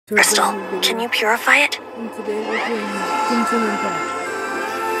Crystal, can you purify it? And today we're playing Genshin Impact.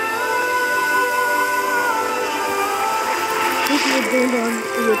 This is what's going on.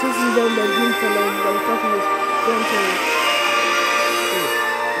 We were chasing down that green fellow that was talking with Genshin.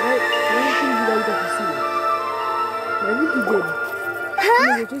 Right? I don't think you guys got to see it. But I think you did. Huh?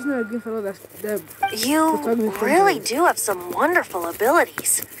 We were chasing that green fellow that You really do have some wonderful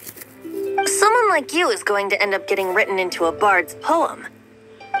abilities. Someone like you is going to end up getting written into a bard's poem.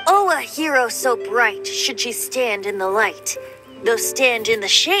 Oh, a hero so bright, should she stand in the light. Though stand in the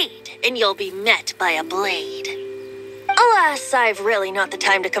shade, and you'll be met by a blade. Alas, I've really not the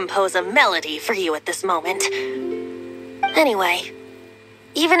time to compose a melody for you at this moment. Anyway,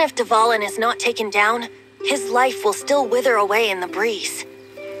 even if Dvalin is not taken down, his life will still wither away in the breeze.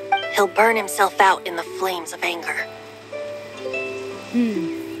 He'll burn himself out in the flames of anger.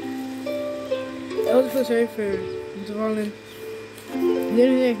 I also feel sorry for Dvalin. The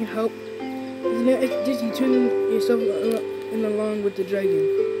only thing I can help is just you turn yourself in along with the dragon.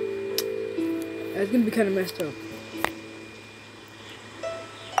 It's gonna be kind of messed up.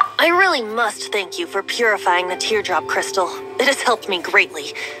 I really must thank you for purifying the teardrop crystal. It has helped me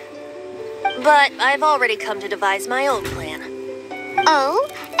greatly. But I've already come to devise my own plan. Oh,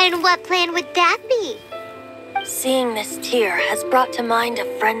 and what plan would that be? Seeing this tear has brought to mind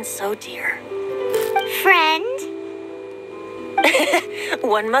a friend so dear. Friend?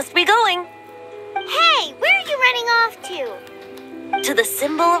 One must be going. Hey, where are you running off to? To the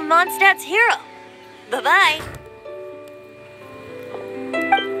symbol of Mondstadt's hero. Bye-bye.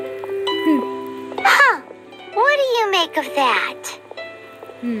 Huh. What do you make of that?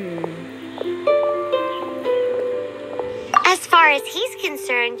 As far as he's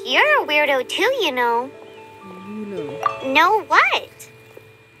concerned, you're a weirdo too, you know. You know. Know what?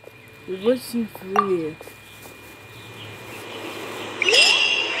 Your voice seems familiar.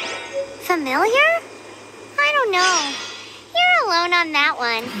 Familiar? I don't know. You're alone on that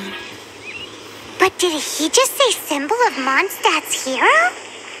one. But did he just say symbol of Mondstadt's hero?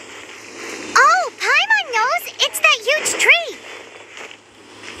 Oh, Paimon knows! It's that huge tree!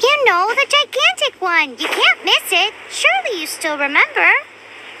 You know, the gigantic one. You can't miss it. Surely you still remember.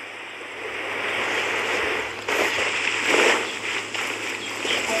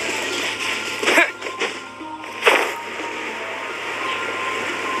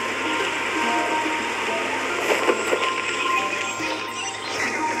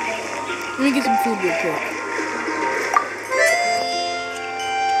 Let me get some food real quick.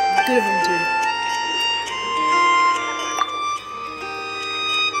 Good of him too.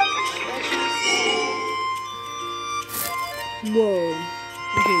 Whoa.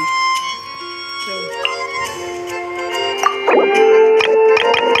 Okay.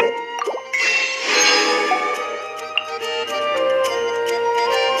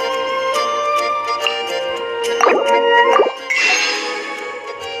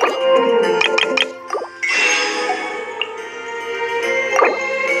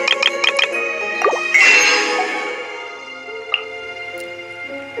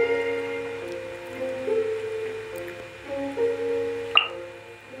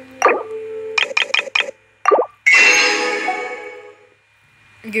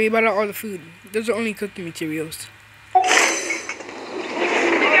 Okay, we bought out all the food. Those are only cooking materials.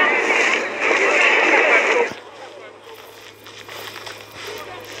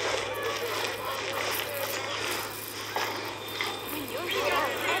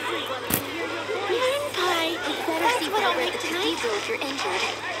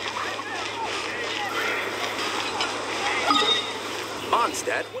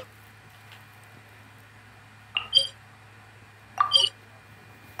 Mondstadt?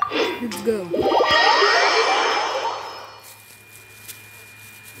 Let's go.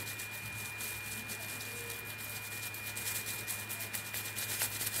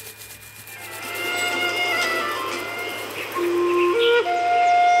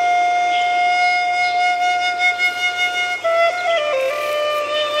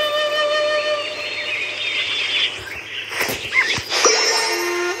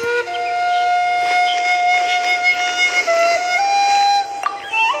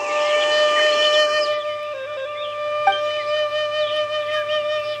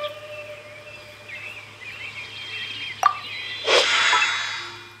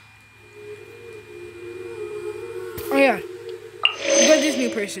 Oh yeah, we got this new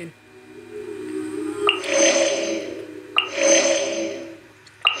person.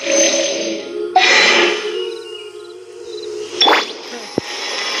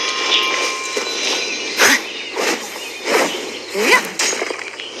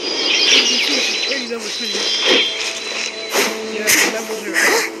 Level 20. Yeah, level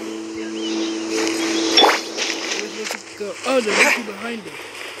 0. go. Oh, the monkey behind it.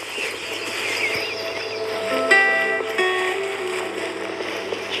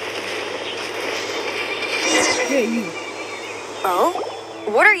 Hey, you. Oh?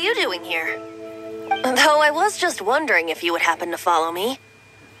 What are you doing here? Though I was just wondering if you would happen to follow me.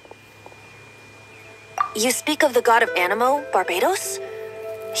 You speak of the god of Animo, Barbados?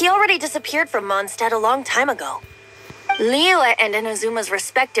 He already disappeared from Mondstadt a long time ago. Liyue and Inazuma's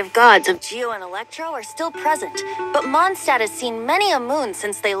respective gods of Geo and Electro are still present, but Mondstadt has seen many a moon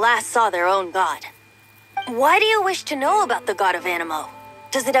since they last saw their own god. Why do you wish to know about the god of Animo?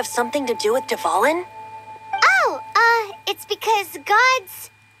 Does it have something to do with Dvalin? It's because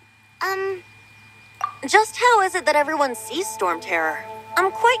gods, Just how is it that everyone sees Storm Terror?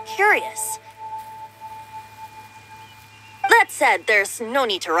 I'm quite curious. That said, there's no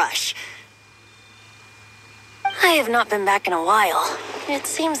need to rush. I have not been back in a while. It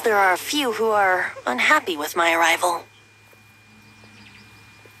seems there are a few who are unhappy with my arrival.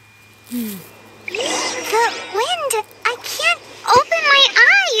 the wind. I can't open my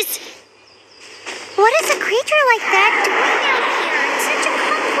eyes. What is a creature like that doing out here in such a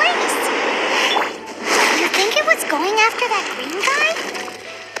calm place? You think it was going after that green guy?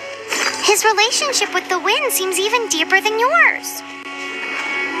 His relationship with the wind seems even deeper than yours.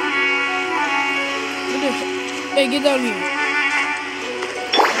 Hey, get down here.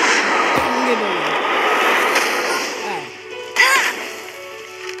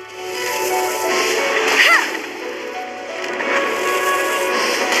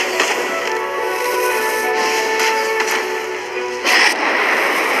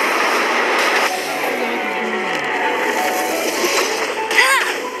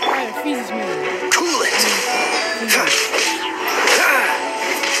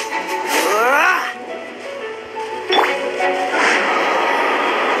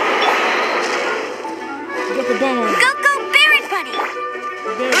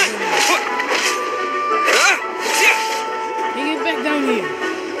 Get down here.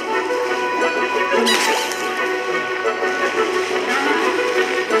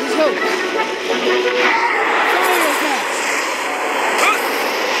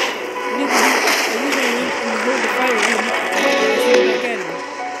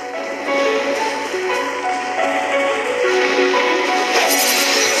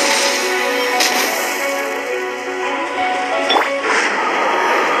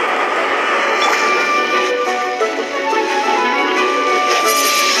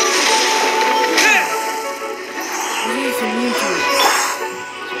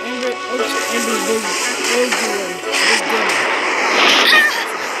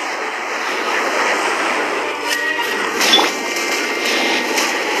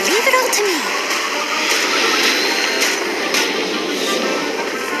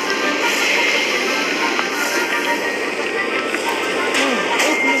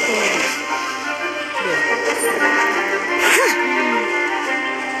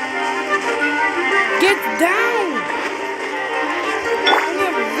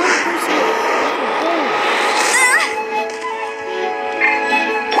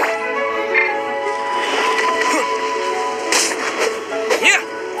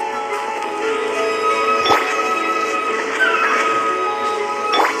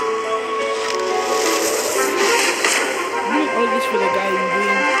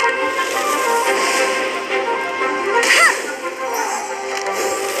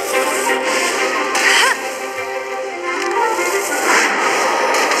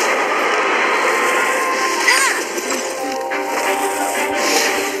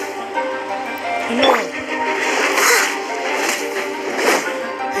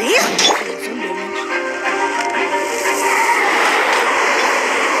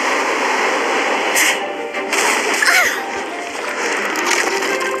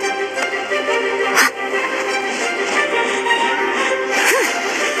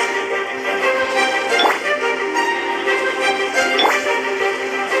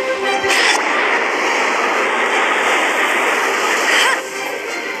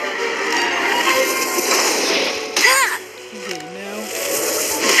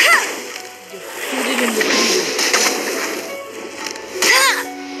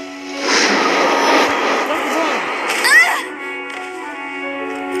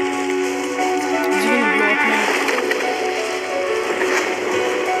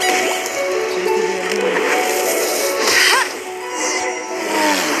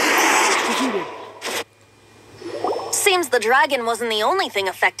 The dragon wasn't the only thing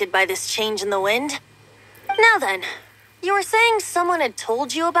affected by this change in the wind. Now then, you were saying someone had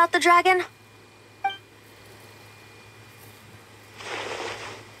told you about the dragon?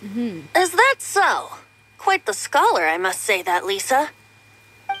 Is that so? Quite the scholar, I must say that, Lisa.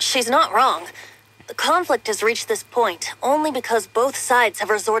 She's not wrong. The conflict has reached this point only because both sides have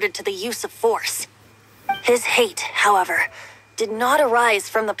resorted to the use of force. His hate, however, did not arise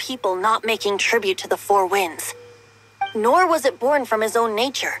from the people not making tribute to the Four Winds. Nor was it born from his own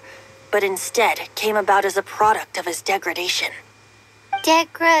nature, but instead came about as a product of his degradation.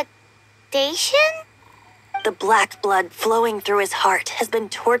 Degradation? The black blood flowing through his heart has been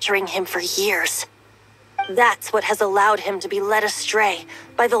torturing him for years. That's what has allowed him to be led astray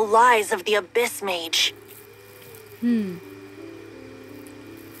by the lies of the Abyss Mage. They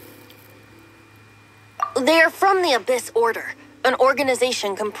are from the Abyss Order, an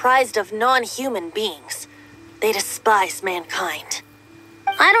organization comprised of non-human beings. They despise mankind.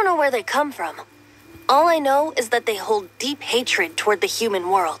 I don't know where they come from. All I know is that they hold deep hatred toward the human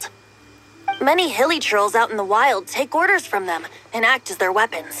world. Many hilly trolls out in the wild take orders from them and act as their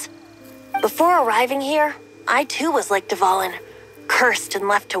weapons. Before arriving here, I too was like Dvalin, cursed and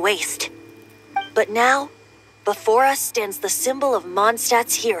left to waste. But now, before us stands the symbol of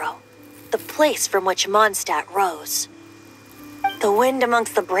Mondstadt's hero, the place from which Mondstadt rose. The wind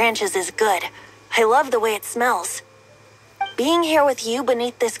amongst the branches is good. I love the way it smells. Being here with you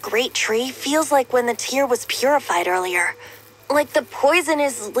beneath this great tree feels like when the tear was purified earlier. Like the poison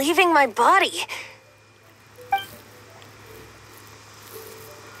is leaving my body.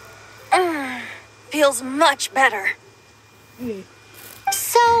 Feels much better.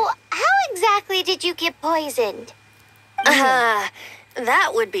 So, how exactly did you get poisoned?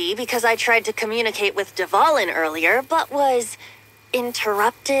 That would be because I tried to communicate with Dvalin earlier, but was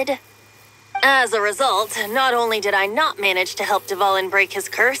interrupted. As a result, not only did I not manage to help Dvalin break his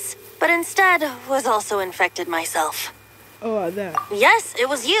curse, but instead was also infected myself. Oh, that. Yes, it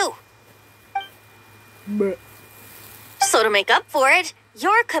was you. Bruh. So to make up for it,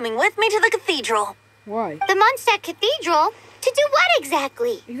 you're coming with me to the cathedral. Why? The Mondstadt Cathedral? To do what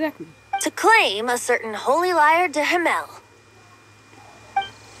exactly? Exactly. To claim a certain holy lyre de Himmel.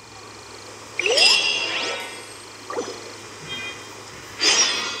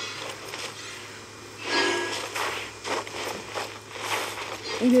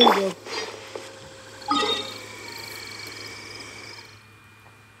 And here we go.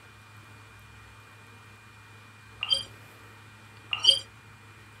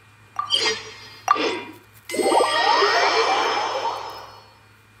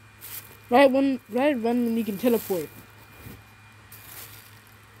 Right when you can teleport.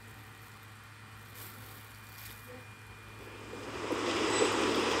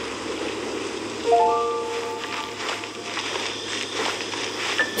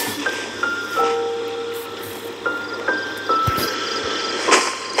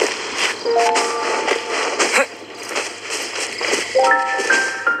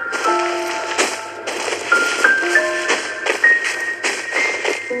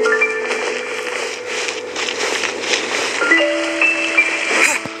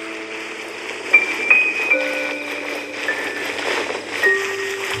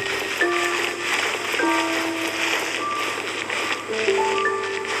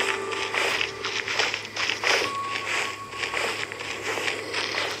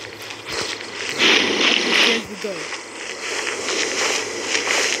 Go.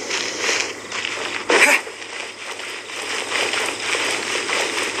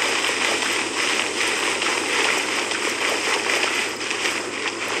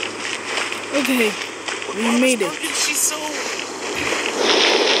 Okay, we made it.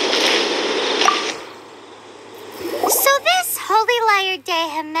 So this holy lyre de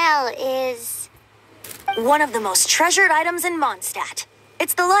Himmel is... one of the most treasured items in Mondstadt.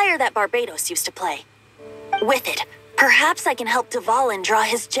 It's the lyre that Barbados used to play. With it, perhaps I can help Dvalin draw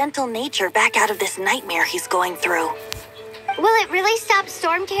his gentle nature back out of this nightmare he's going through. Will it really stop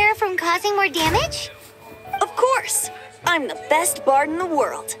Stormterror from causing more damage? Of course! I'm the best bard in the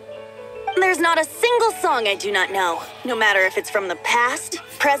world. There's not a single song I do not know, no matter if it's from the past,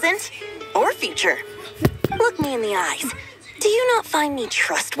 present, or future. Look me in the eyes. Do you not find me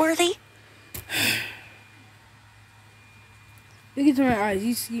trustworthy? Look into my eyes.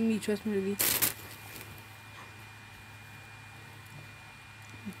 You see me trustworthy.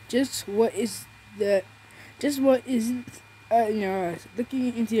 Just what is that? Just what isn't in your eyes?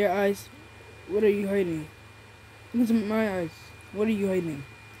 Looking into your eyes, what are you hiding? Look into my eyes. What are you hiding?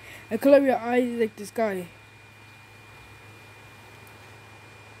 The color of your eyes is like the sky.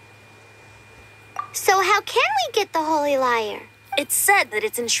 So how can we get the holy lyre? It's said that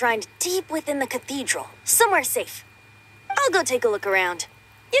it's enshrined deep within the cathedral, somewhere safe. I'll go take a look around.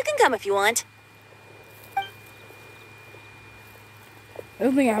 You can come if you want. I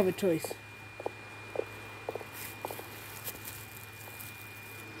don't think I have a choice.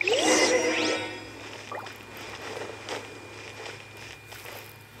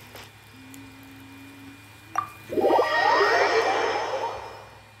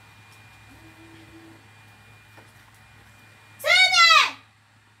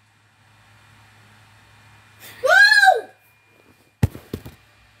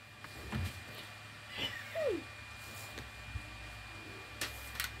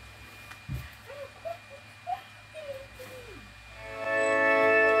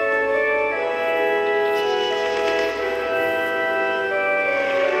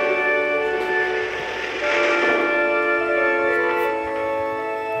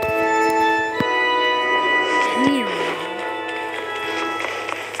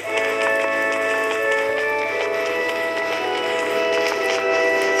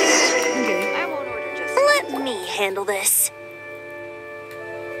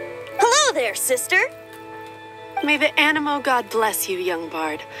 Hello there, sister. May the Animo God bless you, young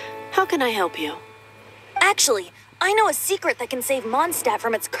bard. How can I help you? Actually, I know a secret that can save Mondstadt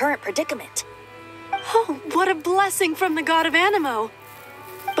from its current predicament. Oh, what a blessing from the god of Animo.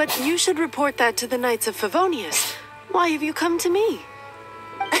 But you should report that to the Knights of Favonius. Why have you come to me?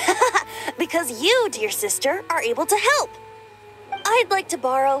 Because you, dear sister, are able to help. I'd like to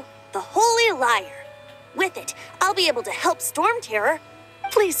borrow the Holy Lyre. With it, I'll be able to help Storm Terror.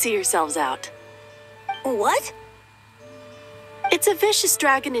 Please see yourselves out. What? It's a vicious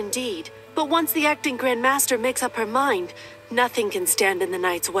dragon indeed, but once the acting Grand Master makes up her mind, nothing can stand in the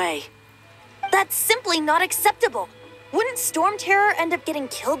Knight's way. That's simply not acceptable. Wouldn't Storm Terror end up getting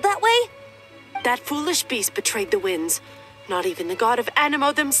killed that way? That foolish beast betrayed the winds. Not even the god of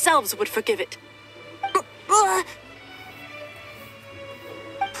Animo themselves would forgive it.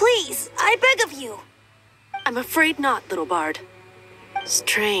 Please, I beg of you. I'm afraid not, little bard.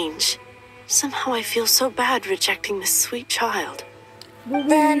 Strange. Somehow I feel so bad rejecting this sweet child.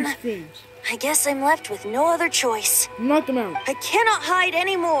 Then, I guess I'm left with no other choice. Knock them out. I cannot hide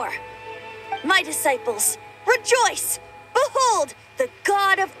anymore. My disciples, rejoice! Behold, the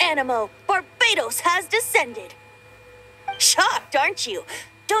god of Animo, Barbados, has descended. Shocked, aren't you?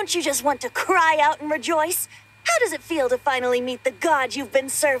 Don't you just want to cry out and rejoice? How does it feel to finally meet the god you've been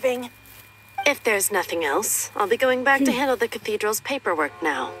serving? If there's nothing else, I'll be going back to handle the cathedral's paperwork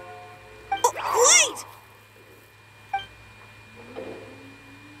now. Oh, wait!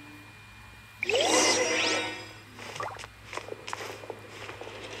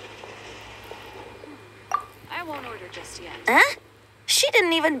 I won't order just yet. Huh? She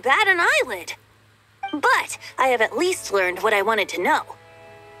didn't even bat an eyelid. But I have at least learned what I wanted to know.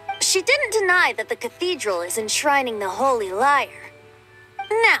 She didn't deny that the cathedral is enshrining the Holy Lyre.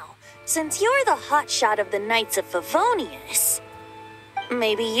 Now, since you're the hotshot of the Knights of Favonius,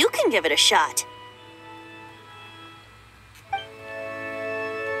 maybe you can give it a shot.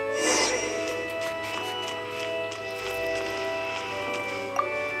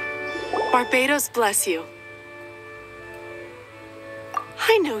 Barbados bless you.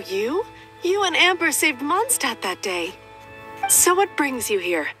 I know you. You and Amber saved Mondstadt that day. So what brings you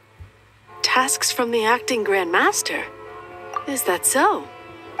here? Tasks from the acting Grand Master? Is that so?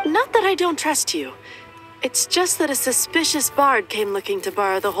 Not that I don't trust you. It's just that a suspicious bard came looking to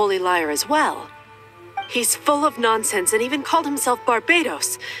borrow the Holy Lyre as well. He's full of nonsense and even called himself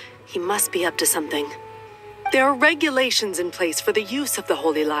Barbados. He must be up to something. There are regulations in place for the use of the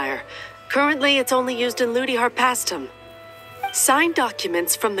Holy Lyre. Currently, it's only used in Ludi Harpastum. Signed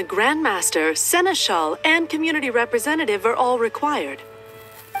documents from the Grand Master, Seneschal, and community representative are all required.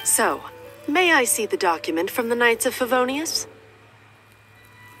 So, may I see the document from the Knights of Favonius?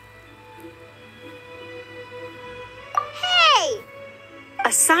 Hey!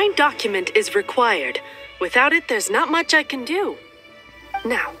 A signed document is required. Without it, there's not much I can do.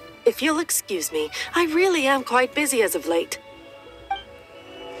 Now, if you'll excuse me, I really am quite busy as of late.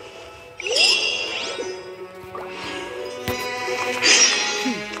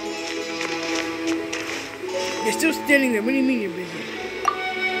 You're still standing there. What do you mean you're busy?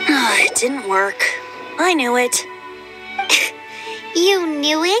 It didn't work. I knew it. You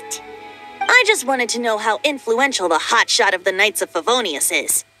knew it? I just wanted to know how influential the hotshot of the Knights of Favonius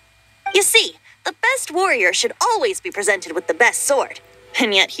is. You see, the best warrior should always be presented with the best sword.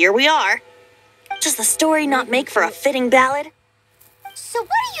 And yet here we are. Does the story not make for a fitting ballad? So what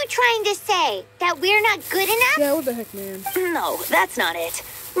are you trying to say? That we're not good enough? Yeah, what the heck, man? No, that's not it.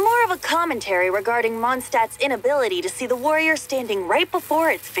 More of a commentary regarding Mondstadt's inability to see the warrior standing right before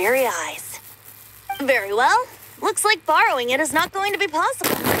its very eyes. Very well. Looks like borrowing it is not going to be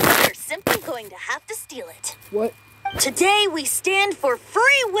possible. You're simply going to have to steal it. What? Today we stand for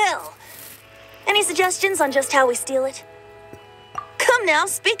free will. Any suggestions on just how we steal it? Come now,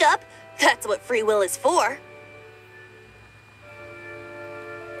 speak up. That's what free will is for.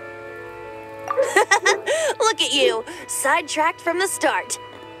 Look at you, sidetracked from the start.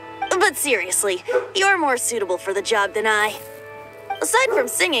 But seriously, you're more suitable for the job than I. Aside from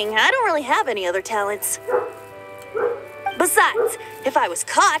singing, I don't really have any other talents. Besides, if I was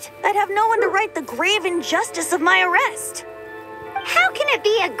caught, I'd have no one to right the grave injustice of my arrest. How can it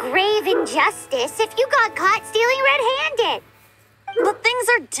be a grave injustice if you got caught stealing red-handed? But things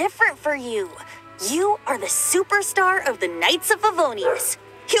are different for you. You are the superstar of the Knights of Favonius.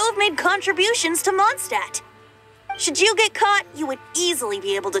 You have made contributions to Mondstadt. Should you get caught, you would easily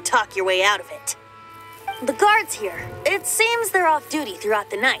be able to talk your way out of it. The guards here, it seems they're off duty throughout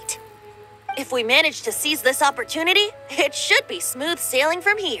the night. If we manage to seize this opportunity, it should be smooth sailing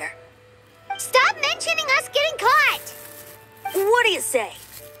from here. Stop mentioning us getting caught! What do you say?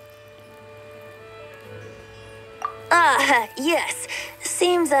 Yes.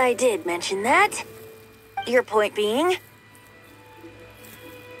 Seems I did mention that. Your point being?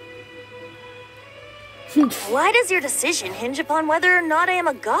 Why does your decision hinge upon whether or not I am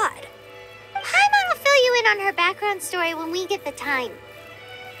a god? Paimon will fill you in on her background story when we get the time.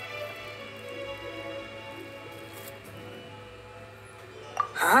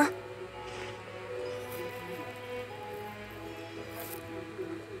 Huh?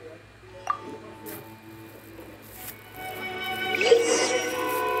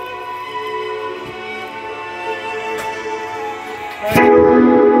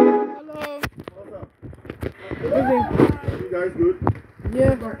 Hello. What's up? Everything. You guys good?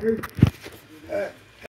 Yeah. Good.